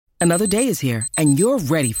Another day is here, and you're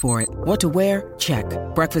ready for it. What to wear? Check.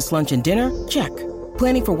 Breakfast, lunch, and dinner? Check.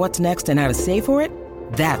 Planning for what's next and how to save for it?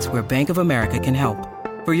 That's where Bank of America can help.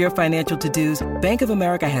 For your financial to-dos, Bank of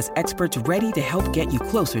America has experts ready to help get you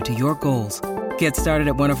closer to your goals. Get started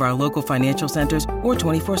at one of our local financial centers or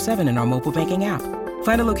 24/7 in our mobile banking app.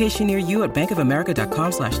 Find a location near you at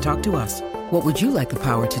bankofamerica.com/talktous. What would you like the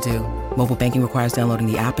power to do? Mobile banking requires downloading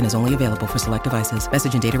the app and is only available for select devices.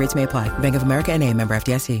 Message and data rates may apply. Bank of America N.A., member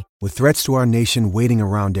FDIC. With threats to our nation waiting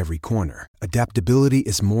around every corner, adaptability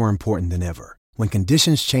is more important than ever. When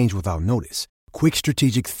conditions change without notice, quick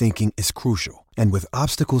strategic thinking is crucial. And with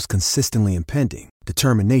obstacles consistently impending,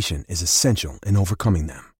 determination is essential in overcoming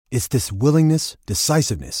them. It's this willingness,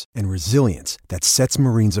 decisiveness, and resilience that sets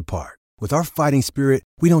Marines apart. With our fighting spirit,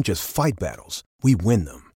 we don't just fight battles, we win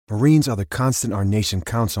them. Marines are the constant our nation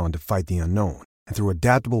counts on to fight the unknown. And through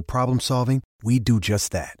adaptable problem solving, we do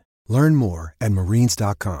just that. Learn more at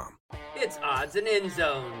marines.com. It's Odds and End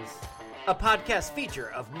Zones, a podcast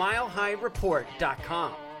feature of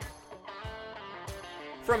MileHighReport.com.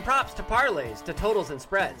 From props to parlays to totals and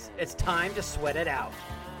spreads, it's time to sweat it out.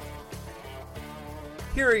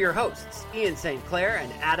 Here are your hosts, Ian St. Clair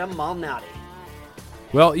and Adam Malnati.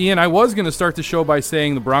 Well, Ian, I was going to start the show by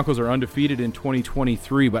saying the Broncos are undefeated in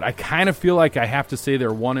 2023, but I kind of feel like I have to say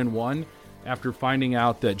they're 1-1 after finding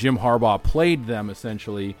out that Jim Harbaugh played them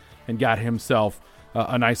essentially and got himself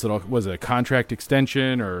a nice little, was it a contract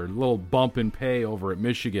extension or a little bump in pay over at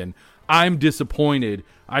Michigan. I'm disappointed.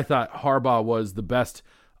 I thought Harbaugh was the best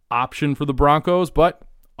option for the Broncos, but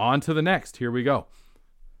on to the next. Here we go.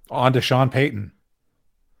 On to Sean Payton.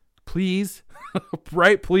 Please.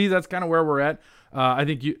 Right, please. That's kind of where we're at. I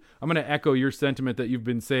think I'm going to echo your sentiment that you've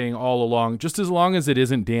been saying all along. Just as long as it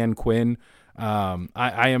isn't Dan Quinn,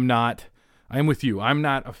 I am with you. I'm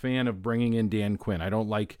not a fan of bringing in Dan Quinn. I don't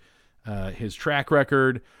like his track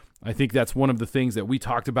record. I think that's one of the things that we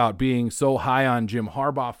talked about being so high on Jim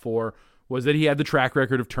Harbaugh for, was that he had the track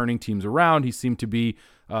record of turning teams around. He seemed to be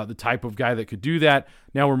the type of guy that could do that.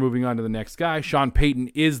 Now we're moving on to the next guy. Sean Payton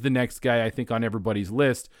is the next guy, I think, on everybody's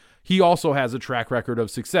list. He also has a track record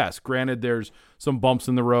of success. Granted, there's some bumps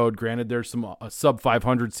in the road. Granted, there's some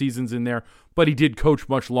sub-500 seasons in there. But he did coach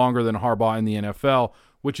much longer than Harbaugh in the NFL,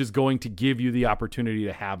 which is going to give you the opportunity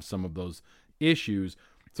to have some of those issues.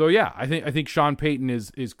 So, yeah, I think Sean Payton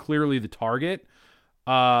is clearly the target.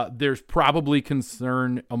 There's probably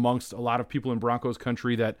concern amongst a lot of people in Broncos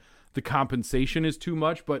country that the compensation is too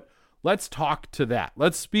much. But let's talk to that.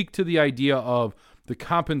 Let's speak to the idea of the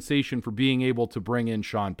compensation for being able to bring in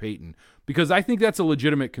Sean Payton, because I think that's a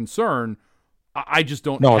legitimate concern. I just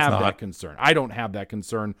don't have that concern. I don't have that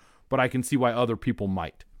concern, but I can see why other people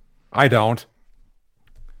might. I don't.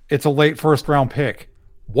 It's a late first-round pick.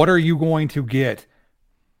 What are you going to get?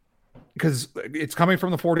 Because it's coming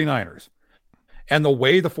from the 49ers. And the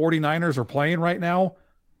way the 49ers are playing right now,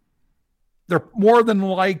 they're more than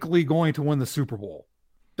likely going to win the Super Bowl.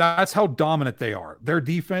 That's how dominant they are. Their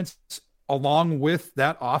defense, along with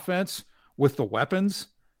that offense, with the weapons,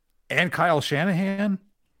 and Kyle Shanahan.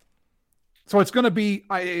 So it's going to be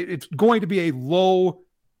a low,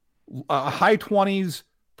 high 20s,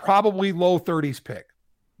 probably low 30s pick.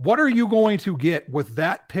 What are you going to get with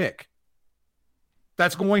that pick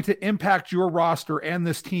that's going to impact your roster and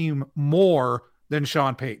this team more than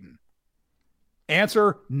Sean Payton?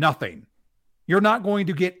 Answer, nothing. You're not going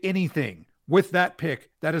to get anything with that pick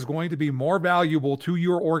that is going to be more valuable to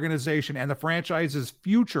your organization and the franchise's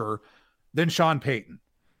future than Sean Payton.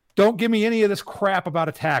 Don't give me any of this crap about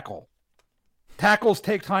a tackle. Tackles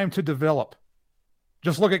take time to develop.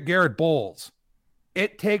 Just look at Garrett Bowles.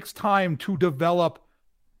 It takes time to develop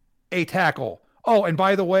a tackle. Oh, and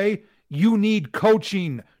by the way, you need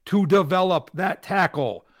coaching to develop that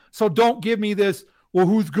tackle. So don't give me this, well,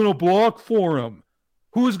 who's going to block for him?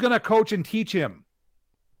 Who's going to coach and teach him?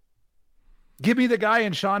 Give me the guy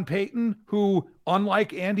in Sean Payton who,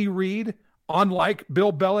 unlike Andy Reid, unlike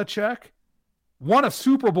Bill Belichick, won a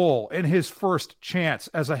Super Bowl in his first chance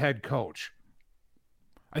as a head coach.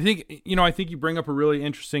 I think you bring up a really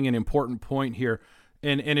interesting and important point here,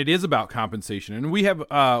 and it is about compensation. And we have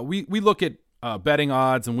we look at betting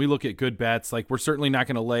odds and we look at good bets. Like, we're certainly not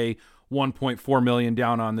going to lay $1.4 million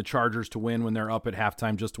down on the Chargers to win when they're up at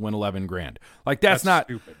halftime just to win $11,000. Like, that's not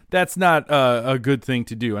stupid. That's not a good thing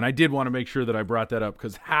to do. And I did want to make sure that I brought that up,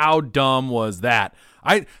 because how dumb was that?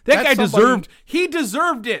 He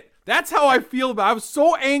deserved it. That's how I feel about it. I was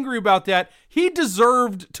so angry about that. He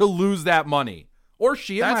deserved to lose that money. Or it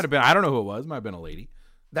might have been. I don't know who it was. It might have been a lady.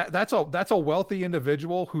 That's a wealthy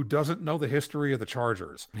individual who doesn't know the history of the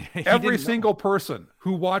Chargers. Every single person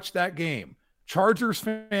who watched that game Chargers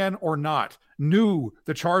fan or not, knew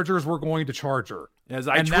the Chargers were going to Charger. As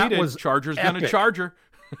I tweeted, Chargers going to Charger.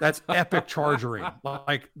 That's epic chargering.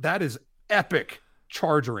 Like, that is epic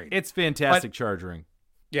chargering. It's fantastic chargering.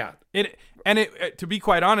 Yeah. It to be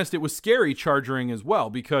quite honest, it was scary chargering as well,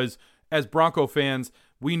 because as Bronco fans,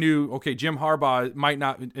 we knew, okay, Jim Harbaugh might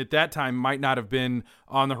not have been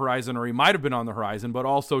on the horizon, or he might have been on the horizon, but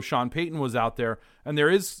also Sean Payton was out there, and there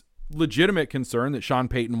is legitimate concern that Sean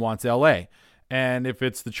Payton wants LA. And if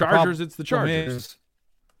it's the Chargers, it's the Chargers.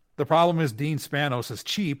 The problem is Dean Spanos is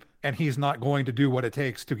cheap, and he's not going to do what it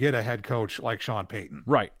takes to get a head coach like Sean Payton.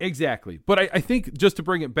 Right, exactly. But I think, just to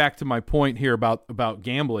bring it back to my point here about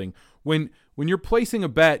gambling, when you're placing a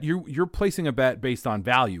bet, you're placing a bet based on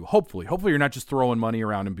value. Hopefully you're not just throwing money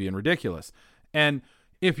around and being ridiculous. And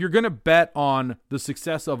if you're going to bet on the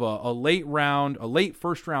success of a late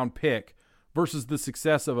first round pick versus the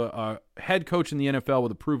success of a head coach in the NFL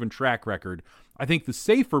with a proven track record, I think the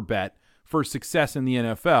safer bet for success in the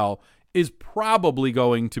NFL is probably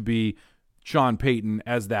going to be Sean Payton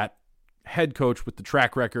as that head coach with the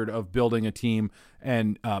track record of building a team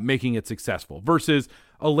and making it successful, versus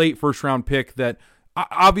a late first round pick that,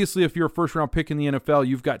 obviously, if you're a first round pick in the NFL,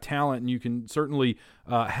 you've got talent and you can certainly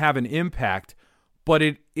have an impact, but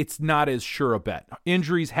it's not as sure a bet.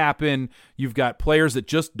 Injuries happen. You've got players that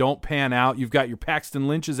just don't pan out. You've got your Paxton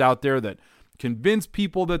Lynches out there that convince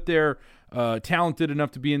people that they're talented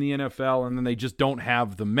enough to be in the NFL, and then they just don't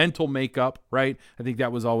have the mental makeup, right? I think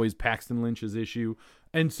that was always Paxton Lynch's issue.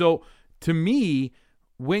 And so, to me,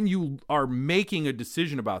 when you are making a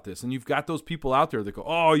decision about this, and you've got those people out there that go,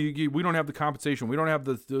 oh, we don't have the compensation, we don't have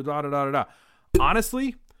the da-da-da-da-da.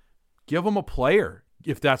 Honestly, give them a player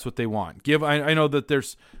if that's what they want. I know that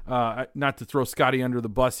there's, not to throw Scotty under the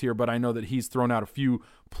bus here, but I know that he's thrown out a few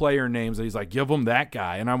player names that he's like, give them that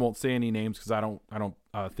guy. And I won't say any names because I don't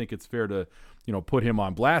think it's fair to, put him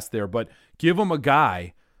on blast there, but give them a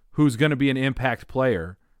guy who's going to be an impact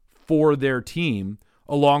player for their team,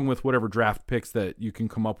 along with whatever draft picks that you can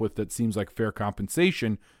come up with that seems like fair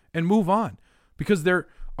compensation, and move on. Because there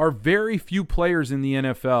are very few players in the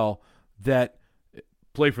NFL that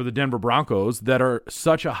play for the Denver Broncos that are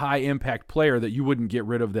such a high impact player that you wouldn't get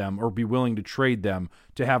rid of them or be willing to trade them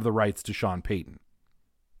to have the rights to Sean Payton.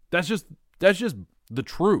 That's just the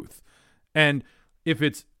truth. And if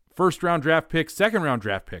it's first round draft pick, second round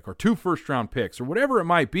draft pick, or 2 first round picks, or whatever it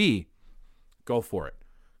might be, go for it.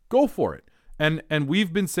 Go for it. And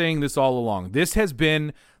we've been saying this all along. This has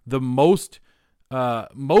been the most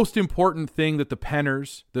important thing that the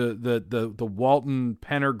Penners, the Walton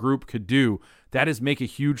Penner group could do. That is make a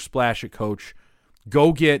huge splash at coach.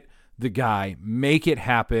 Go get the guy. Make it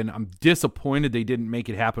happen. I'm disappointed they didn't make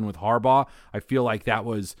it happen with Harbaugh. I feel like that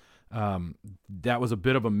was a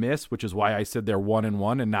bit of a miss, which is why I said they're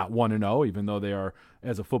 1-1 and not 1-0, even though they are,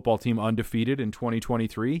 as a football team, undefeated in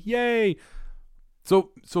 2023. Yay!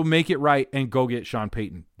 So make it right and go get Sean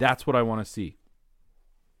Payton. That's what I want to see.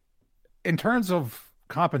 In terms of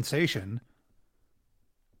compensation,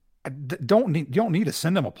 you don't need to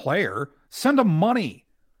send him a player. Send him money.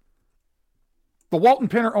 The Walton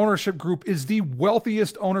Penner ownership group is the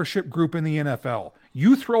wealthiest ownership group in the NFL.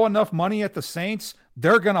 You throw enough money at the Saints,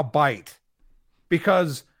 they're going to bite,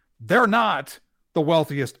 because they're not the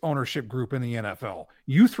wealthiest ownership group in the NFL.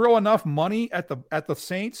 You throw enough money at the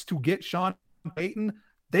Saints to get Sean Payton,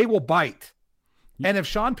 they will bite. And if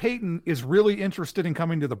Sean Payton is really interested in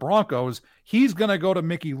coming to the Broncos, he's going to go to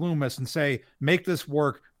Mickey Loomis and say, make this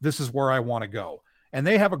work. This is where I want to go. And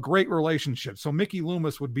they have a great relationship. So Mickey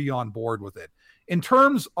Loomis would be on board with it. In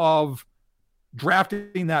terms of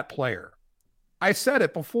drafting that player, I said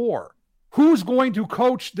it before. Who's going to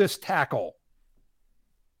coach this tackle?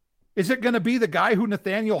 Is it going to be the guy who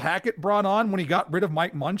Nathaniel Hackett brought on when he got rid of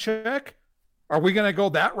Mike Munchak? Are we going to go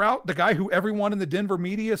that route? The guy who everyone in the Denver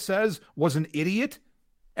media says was an idiot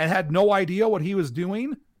and had no idea what he was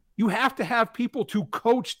doing? You have to have people to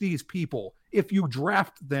coach these people if you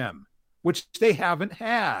draft them, which they haven't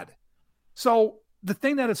had. So the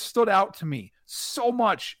thing that has stood out to me so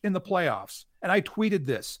much in the playoffs, and I tweeted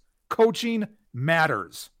this, coaching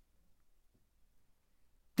matters.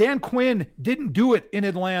 Dan Quinn didn't do it in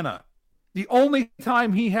Atlanta. The only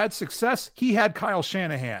time he had success, he had Kyle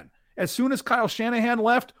Shanahan. As soon as Kyle Shanahan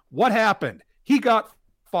left, what happened? He got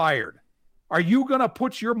fired. Are you going to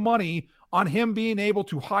put your money on him being able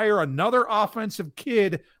to hire another offensive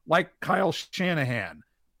kid like Kyle Shanahan?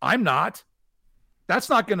 I'm not. That's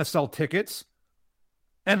not going to sell tickets.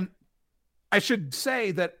 And I should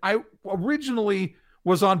say that I originally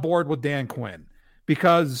was on board with Dan Quinn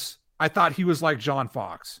because I thought he was like John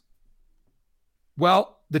Fox.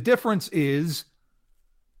 Well, the difference is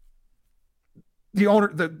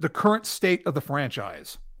the current state of the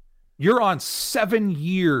franchise. You're on 7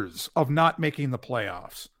 years of not making the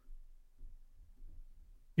playoffs.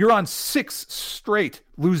 You're on 6 straight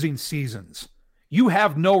losing seasons. You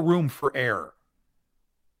have no room for error.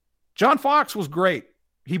 John Fox was great.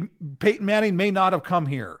 Peyton Manning may not have come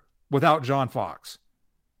here without John Fox.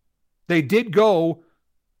 They did go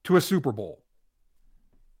to a Super Bowl.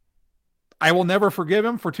 I will never forgive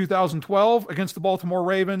him for 2012 against the Baltimore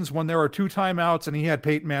Ravens when there were 2 timeouts and he had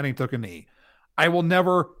Peyton Manning took a knee. I will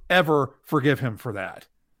never, ever forgive him for that.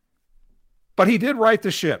 But he did right the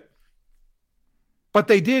ship. But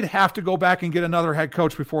they did have to go back and get another head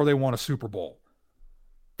coach before they won a Super Bowl.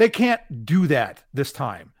 They can't do that this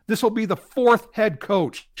time. This will be the 4th head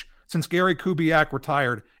coach since Gary Kubiak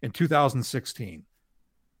retired in 2016.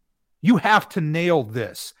 You have to nail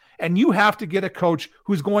this. And you have to get a coach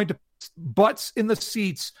who's going to butts in the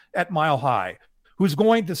seats at Mile High, who's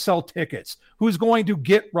going to sell tickets, who's going to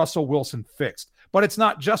get Russell Wilson fixed. But it's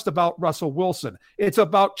not just about Russell Wilson. It's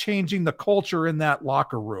about changing the culture in that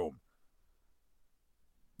locker room.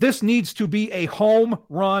 This needs to be a home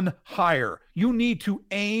run hire. You need to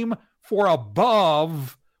aim for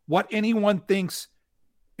above what anyone thinks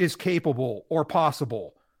is capable or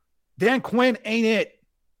possible. Dan Quinn ain't it.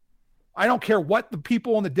 I don't care what the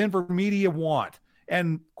people in the Denver media want.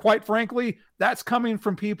 And quite frankly, that's coming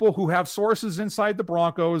from people who have sources inside the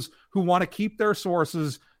Broncos who want to keep their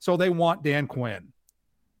sources, so they want Dan Quinn.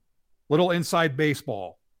 Little inside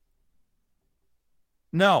baseball.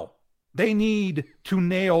 No, they need to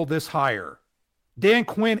nail this hire. Dan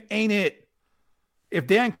Quinn ain't it. If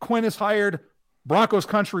Dan Quinn is hired, Broncos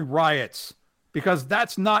country riots, because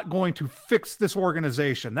that's not going to fix this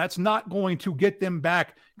organization. That's not going to get them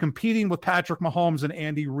back competing with Patrick Mahomes and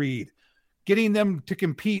Andy Reid, getting them to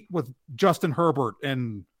compete with Justin Herbert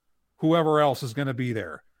and whoever else is going to be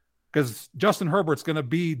there. Because Justin Herbert's going to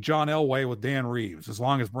be John Elway with Dan Reeves as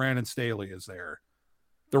long as Brandon Staley is there.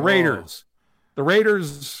 The Raiders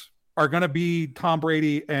are going to be Tom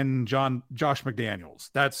Brady and Josh McDaniels.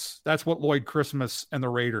 That's what Lloyd Christmas and the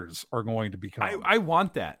Raiders are going to become. I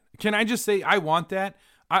want that. Can I just say I want that?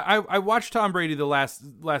 I watched Tom Brady the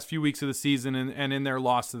last few weeks of the season and in their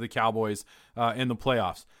loss to the Cowboys in the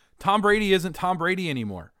playoffs. Tom Brady isn't Tom Brady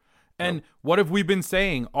anymore. And what have we been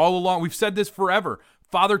saying all along? We've said this forever.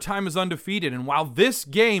 Father Time is undefeated. And while this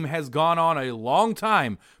game has gone on a long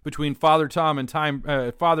time between Father Time and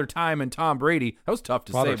Tom Brady, that was tough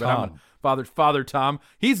to say, but Father Tom,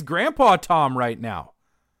 he's Grandpa Tom right now.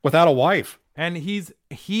 Without a wife. And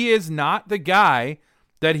he is not the guy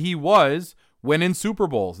that he was winning Super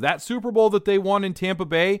Bowls. That Super Bowl that they won in Tampa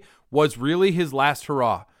Bay was really his last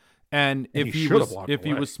hurrah. And if he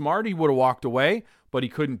was smart, he would have walked away, but he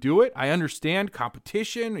couldn't do it. I understand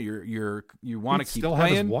competition. You want to keep still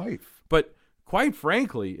playing. Have his wife. But quite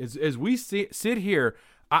frankly, as we sit here,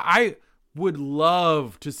 I would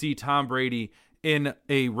love to see Tom Brady in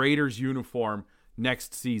a Raiders uniform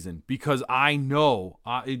next season, because I know,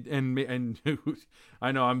 and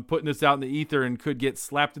I know I'm putting this out in the ether and could get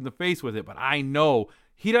slapped in the face with it, but I know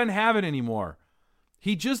he doesn't have it anymore.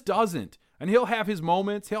 He just doesn't. And he'll have his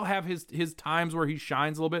moments. He'll have his times where he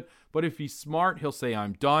shines a little bit. But if he's smart, he'll say,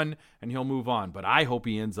 I'm done, and he'll move on. But I hope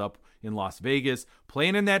he ends up in Las Vegas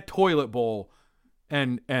playing in that toilet bowl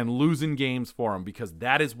and losing games for him, because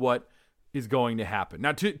that is what is going to happen.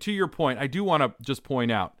 Now, to your point, I do want to just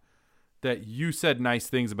point out that you said nice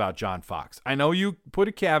things about John Fox. I know you put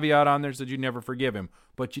a caveat on there, said you'd never forgive him,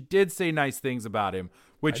 but you did say nice things about him,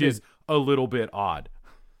 which is a little bit odd.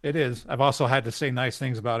 It is. I've also had to say nice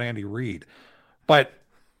things about Andy Reid. But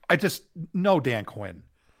I just know Dan Quinn.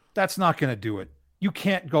 That's not going to do it. You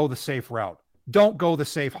can't go the safe route. Don't go the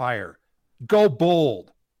safe hire. Go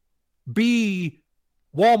bold. Be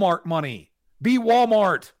Walmart money. Be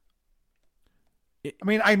Walmart. I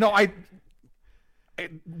mean, I know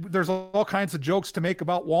there's all kinds of jokes to make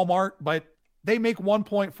about Walmart, but they make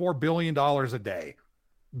 $1.4 billion a day.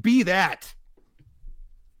 Be that.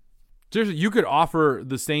 You could offer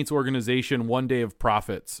the Saints organization 1 day of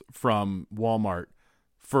profits from Walmart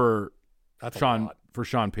for Sean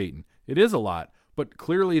Payton. It is a lot, but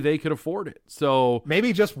clearly they could afford it. So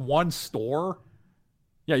maybe just one store.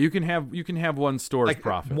 Yeah, you can have one store's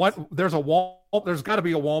profits. There's got to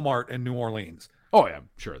be a Walmart in New Orleans. Oh yeah,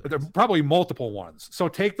 sure. There are probably multiple ones. So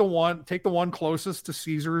take the one closest to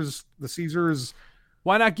Caesars. The Caesars.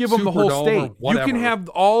 Why not give them the whole state? You can have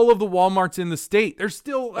all of the Walmarts in the state. There's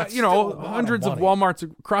still, hundreds of Walmarts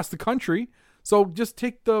across the country. So just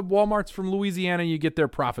take the Walmarts from Louisiana, you get their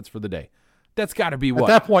profits for the day. That's got to be what? At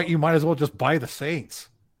that point, you might as well just buy the Saints.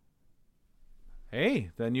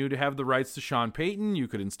 hey, then you'd have the rights to Sean Payton. You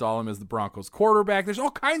could install him as the Broncos quarterback. There's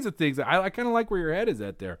all kinds of things. I kind of like where your head is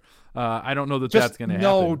at there. I don't know that that's going to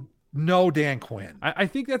happen. No, Dan Quinn. I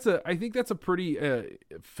think that's a pretty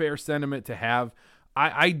fair sentiment to have.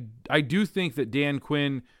 I do think that Dan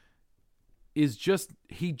Quinn is just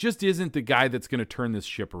isn't the guy that's going to turn this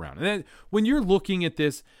ship around. And then when you're looking at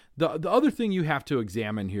this, the other thing you have to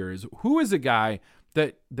examine here is who is a guy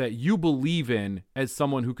that you believe in as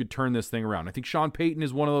someone who could turn this thing around. I think Sean Payton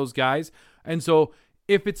is one of those guys. And so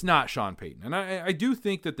if it's not Sean Payton, and I do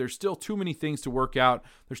think that there's still too many things to work out.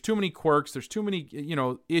 There's too many quirks. There's too many,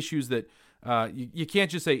 issues that you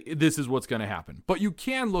can't just say this is what's going to happen. But you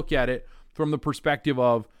can look at it from the perspective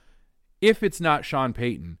of if it's not Sean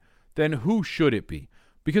Payton, then who should it be?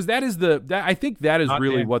 Because I think that is not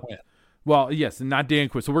really Dan what Quinn. Well, yes, and not Dan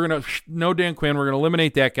Quinn. So we're going to no Dan Quinn. We're going to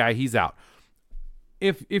eliminate that guy. He's out.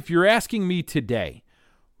 If you're asking me today,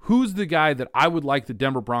 who's the guy that I would like the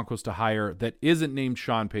Denver Broncos to hire that isn't named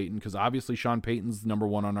Sean Payton? Because obviously Sean Payton's number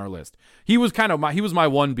one on our list. He was my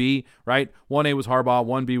 1B, right? 1A was Harbaugh,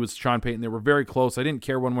 1B was Sean Payton. They were very close. I didn't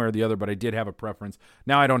care one way or the other, but I did have a preference.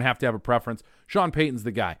 Now I don't have to have a preference. Sean Payton's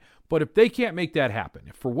the guy. But if they can't make that happen,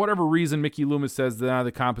 if for whatever reason Mickey Loomis says that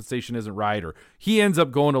the compensation isn't right, or he ends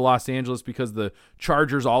up going to Los Angeles because the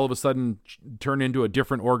Chargers all of a sudden turn into a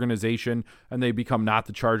different organization and they become not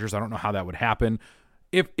the Chargers, I don't know how that would happen.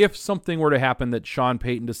 If something were to happen that Sean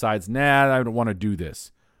Payton decides, I don't want to do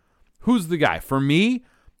this, who's the guy? For me,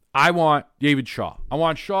 I want David Shaw. I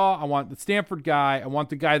want the Stanford guy. I want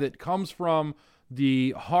the guy that comes from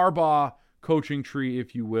the Harbaugh coaching tree,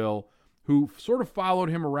 if you will, who sort of followed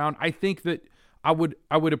him around. I think that I would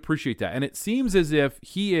appreciate that. And it seems as if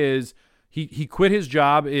he quit his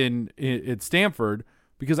job at Stanford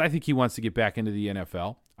because I think he wants to get back into the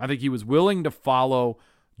NFL. I think he was willing to follow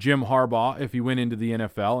Jim Harbaugh if he went into the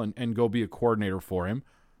NFL and go be a coordinator for him.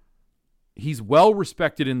 He's well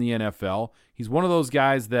respected in the NFL. He's one of those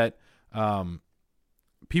guys that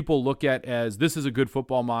people look at as this is a good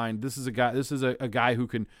football mind. This is a guy who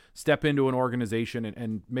can step into an organization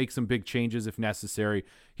and make some big changes if necessary.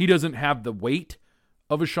 He doesn't have the weight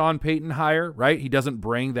of a Sean Payton hire, right? He doesn't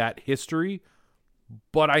bring that history,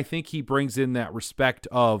 but I think he brings in that respect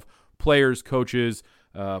of players, coaches,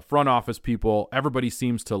 front office people. Everybody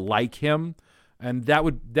seems to like him, and that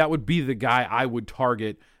would be the guy I would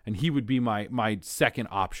target, and he would be my second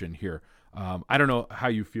option here. I don't know how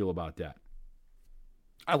you feel about that.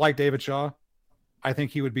 I like David Shaw. I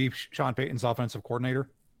think he would be Sean Payton's offensive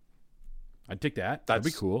coordinator. I'd take that. That'd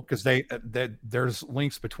be cool. Because there's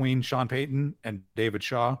links between Sean Payton and David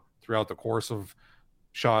Shaw throughout the course of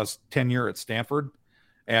Shaw's tenure at Stanford.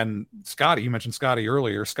 And Scotty, you mentioned Scotty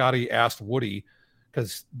earlier. Scotty asked Woody,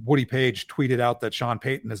 because Woody Page tweeted out that Sean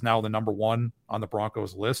Payton is now the number one on the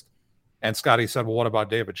Broncos list. And Scotty said, well, what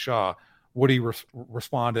about David Shaw? Woody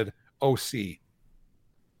responded, OC,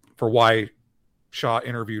 for why Shaw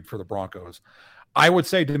interviewed for the Broncos. I would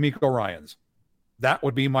say DeMeco Ryans. That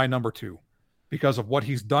would be my number two because of what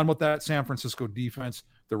he's done with that San Francisco defense,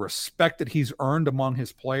 the respect that he's earned among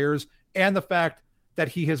his players, and the fact that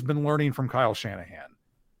he has been learning from Kyle Shanahan.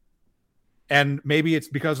 And maybe it's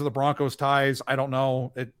because of the Broncos ties. I don't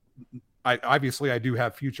know. I do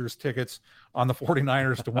have futures tickets on the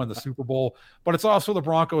 49ers to win the Super Bowl, but it's also the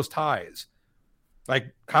Broncos ties.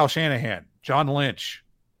 Like Kyle Shanahan, John Lynch,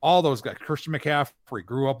 all those guys. Christian McCaffrey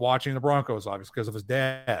grew up watching the Broncos, obviously, because of his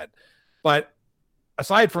dad. But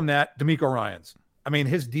aside from that, DeMeco Ryans, I mean,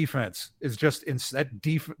 his defense is just in that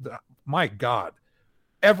defense. My God,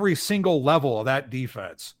 every single level of that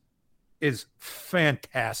defense is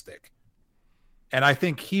fantastic. And I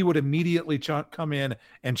think he would immediately come in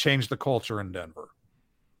and change the culture in Denver.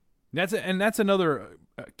 That's another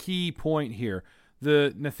key point here.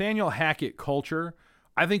 The Nathaniel Hackett culture,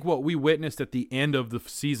 I think what we witnessed at the end of the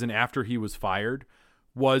season after he was fired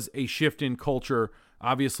was a shift in culture.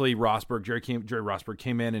 Obviously, Jerry Rosberg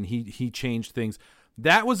came in and he changed things.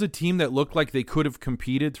 That was a team that looked like they could have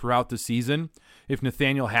competed throughout the season if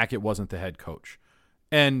Nathaniel Hackett wasn't the head coach.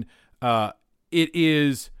 And it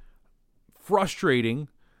is frustrating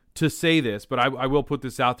to say this, but I will put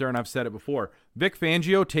this out there, and I've said it before. Vic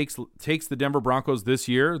Fangio takes the Denver Broncos this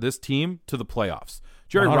team to the playoffs.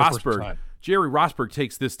 Jerry 100%. Rosberg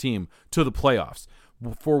takes this team to the playoffs.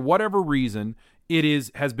 For whatever reason,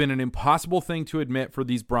 has been an impossible thing to admit for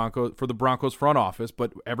the Broncos front office,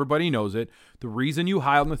 but everybody knows it. The reason you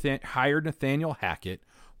hired Nathaniel Hackett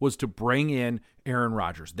was to bring in Aaron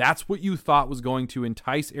Rodgers. That's what you thought was going to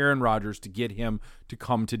entice Aaron Rodgers to get him to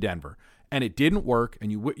come to Denver. And it didn't work, and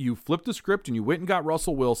you flipped the script and you went and got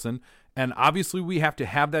Russell Wilson. And obviously we have to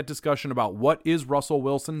have that discussion about what is Russell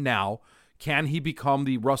Wilson now. Can he become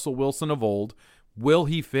the Russell Wilson of old? Will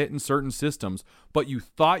he fit in certain systems? But you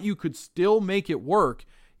thought you could still make it work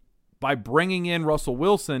by bringing in Russell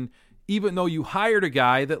Wilson, even though you hired a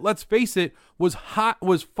guy that, let's face it, was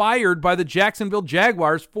fired by the Jacksonville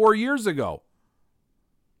Jaguars 4 years ago.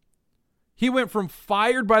 He went from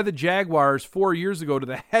fired by the Jaguars 4 years ago to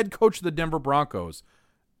the head coach of the Denver Broncos.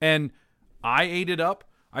 And I ate it up.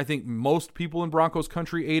 I think most people in Broncos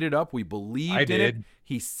country ate it up. We believed in it.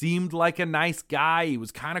 He seemed like a nice guy. He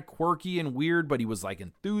was kind of quirky and weird, but he was like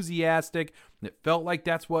enthusiastic. And it felt like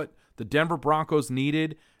that's what the Denver Broncos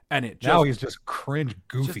needed. And it just, now he's just cringe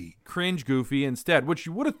goofy. Instead, which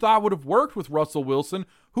you would have thought would have worked with Russell Wilson,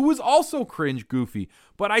 who was also cringe goofy.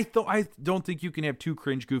 But I don't think you can have two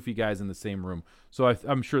cringe goofy guys in the same room. So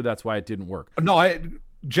I'm sure that's why it didn't work. No,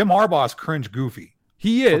 Jim Harbaugh's cringe goofy.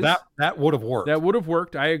 He is. So that would have worked. That would have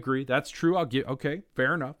worked. I agree. That's true. Okay,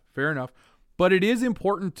 fair enough. But it is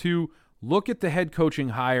important to look at the head coaching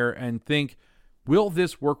hire and think, will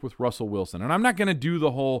this work with Russell Wilson? And I'm not going to do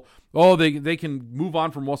the whole, they can move on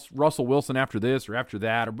from Russell Wilson after this or after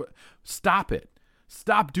that. But stop it.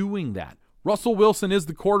 Stop doing that. Russell Wilson is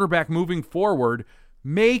the quarterback moving forward.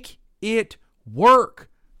 Make it work.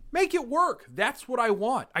 Make it work. That's what I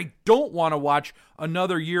want. I don't want to watch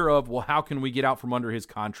another year of, well, how can we get out from under his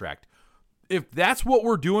contract? If that's what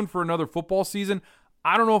we're doing for another football season,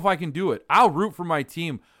 I don't know if I can do it. I'll root for my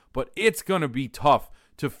team, but it's going to be tough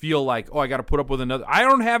to feel like, I got to put up with another. I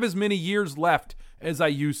don't have as many years left as I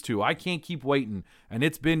used to. I can't keep waiting, and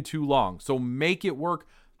it's been too long. So make it work.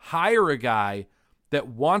 Hire a guy that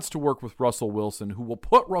wants to work with Russell Wilson, who will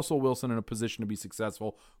put Russell Wilson in a position to be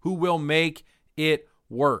successful, who will make it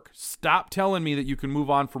work. Stop telling me that you can move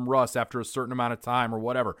on from Russ after a certain amount of time or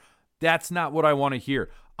whatever. That's not what I want to hear.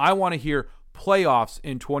 I want to hear playoffs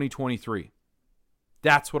in 2023.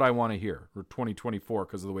 That's what I want to hear, or 2024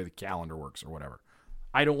 because of the way the calendar works or whatever.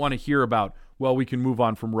 I don't want to hear about, we can move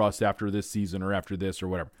on from Russ after this season or after this or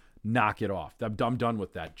whatever. Knock it off. I'm done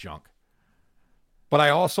with that junk. But I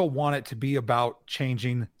also want it to be about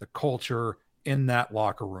changing the culture in that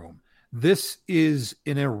locker room. This is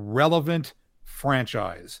an irrelevant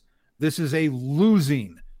franchise. This is a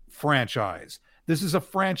losing franchise. This is a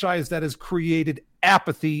franchise that has created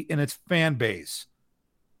apathy in its fan base.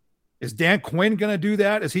 Is Dan Quinn going to do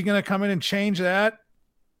that? Is he going to come in and change that?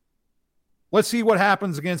 Let's see what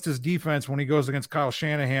happens against his defense when he goes against Kyle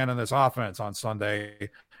Shanahan and this offense on Sunday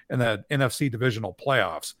in the NFC divisional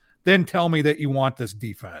playoffs. Then tell me that you want this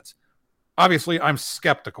defense. Obviously, I'm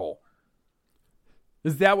skeptical.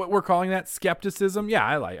 Is that what we're calling that? Skepticism? Yeah,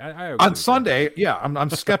 I agree on Sunday. That. Yeah, I'm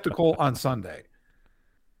skeptical on Sunday.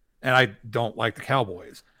 And I don't like the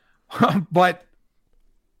Cowboys. But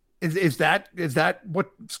is that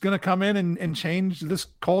what's going to come in and change this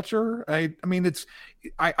culture? I mean, it's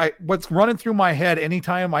what's running through my head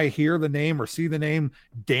anytime I hear the name or see the name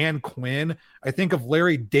Dan Quinn, I think of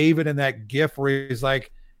Larry David in that gif where he's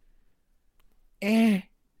like, meh.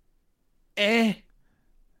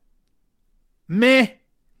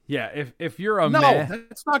 Yeah, if you're a no, meh.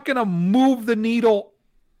 That's not going to move the needle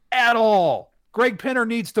at all. Greg Penner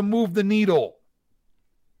needs to move the needle.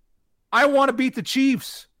 I want to beat the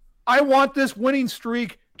Chiefs. I want this winning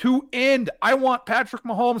streak to end. I want Patrick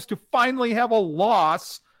Mahomes to finally have a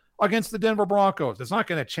loss against the Denver Broncos. It's not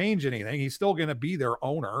going to change anything. He's still going to be their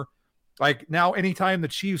owner. Like now, anytime the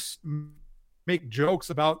Chiefs make jokes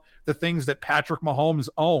about the things that Patrick Mahomes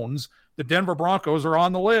owns, the Denver Broncos are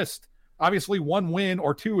on the list. Obviously, one win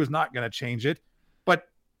or two is not going to change it. But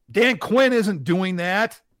Dan Quinn isn't doing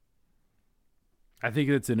that. I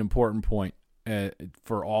think it's an important point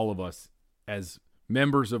for all of us as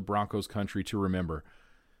members of Broncos country to remember.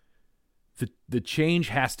 The change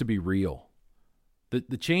has to be real.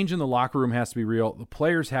 The change in the locker room has to be real. The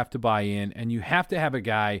players have to buy in, and you have to have a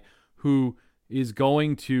guy who is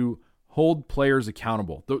going to hold players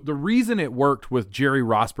accountable. The reason it worked with Jerry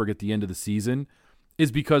Rosburg at the end of the season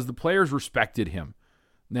is because the players respected him,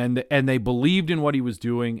 and they believed in what he was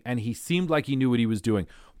doing, and he seemed like he knew what he was doing.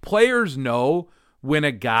 Players know when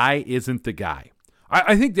a guy isn't the guy.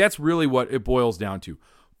 I think that's really what it boils down to.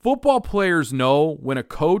 Football players know when a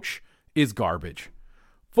coach is garbage.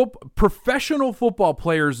 Professional football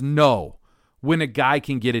players know when a guy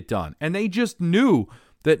can get it done. And they just knew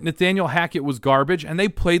that Nathaniel Hackett was garbage, and they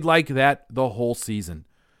played like that the whole season.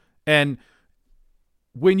 And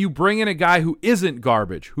when you bring in a guy who isn't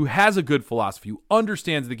garbage, who has a good philosophy, who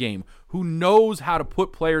understands the game, who knows how to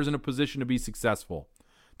put players in a position to be successful,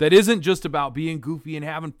 that isn't just about being goofy and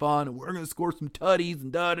having fun and we're going to score some tutties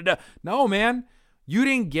and da-da-da. No, man, you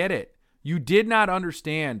didn't get it. You did not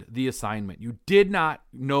understand the assignment. You did not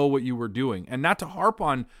know what you were doing. And not to harp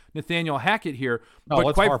on Nathaniel Hackett here,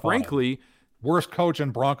 but quite frankly, worst coach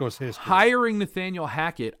in Broncos history. Hiring Nathaniel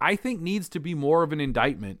Hackett, I think, needs to be more of an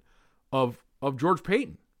indictment of George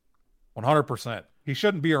Paton. 100%. He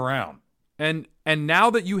shouldn't be around. And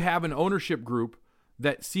now that you have an ownership group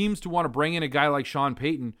that seems to want to bring in a guy like Sean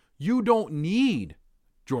Payton, you don't need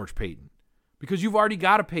George Paton because you've already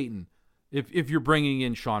got a Payton if you're bringing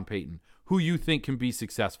in Sean Payton, who you think can be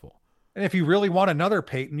successful. And if you really want another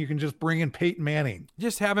Payton, you can just bring in Peyton Manning.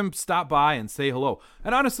 Just have him stop by and say hello.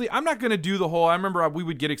 And honestly, I'm not going to do the whole, I remember we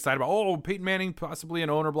would get excited about, Peyton Manning, possibly an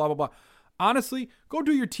owner, blah, blah, blah. Honestly, go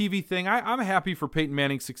do your TV thing. I'm happy for Peyton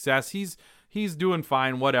Manning's success. He's doing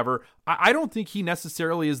fine, whatever. I don't think he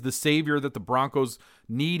necessarily is the savior that the Broncos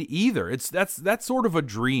need either. That's sort of a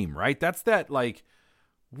dream, right? That's that, like,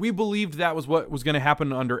 we believed that was what was going to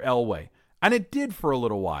happen under Elway. And it did for a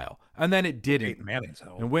little while. And then it didn't. Peyton Manning's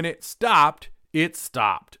home. And when it stopped, it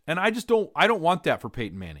stopped. And I don't want that for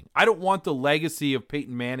Peyton Manning. I don't want the legacy of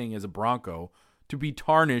Peyton Manning as a Bronco to be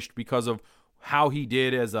tarnished because of how he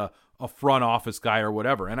did as a front office guy or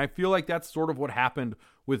whatever. And I feel like that's sort of what happened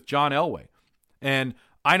with John Elway. And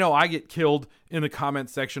I know I get killed in the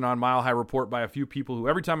comments section on Mile High Report by a few people who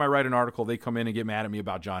every time I write an article, they come in and get mad at me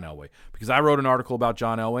about John Elway because I wrote an article about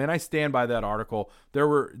John Elway and I stand by that article. There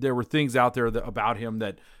were things out there about him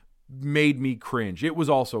that made me cringe. It was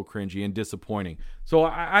also cringy and disappointing. So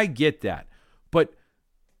I get that. But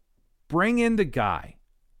bring in the guy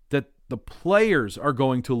that the players are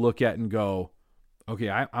going to look at and go, okay,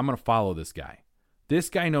 I'm going to follow this guy. This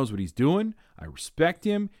guy knows what he's doing. I respect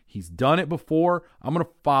him. He's done it before. I'm going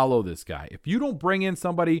to follow this guy. If you don't bring in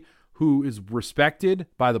somebody who is respected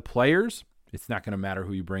by the players, it's not going to matter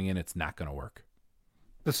who you bring in. It's not going to work.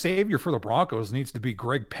 The savior for the Broncos needs to be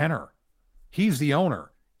Greg Penner. He's the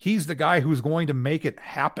owner. He's the guy who's going to make it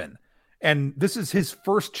happen. And this is his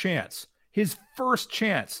first chance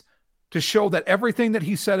to show that everything that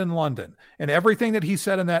he said in London and everything that he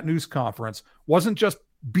said in that news conference wasn't just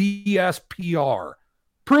BS PR.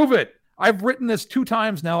 Prove it. I've written this 2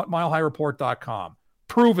 times now at milehighreport.com.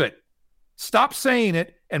 Prove it. Stop saying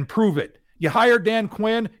it and prove it. You hired Dan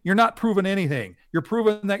Quinn. You're not proving anything. You're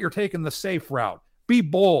proving that you're taking the safe route. Be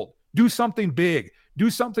bold. Do something big.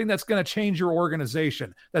 Do something that's going to change your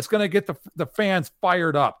organization, that's going to get the fans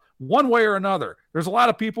fired up one way or another. There's a lot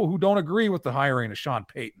of people who don't agree with the hiring of Sean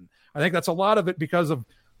Payton. I think that's a lot of it because of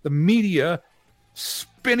the media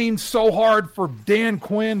spinning so hard for Dan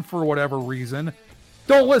Quinn for whatever reason.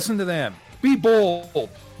 Don't listen to them. Be bold.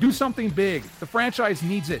 Do something big. The franchise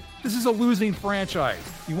needs it. This is a losing franchise.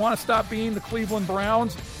 You want to stop being the Cleveland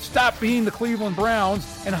Browns? Stop being the Cleveland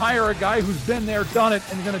Browns and hire a guy who's been there, done it,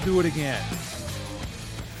 and going to do it again.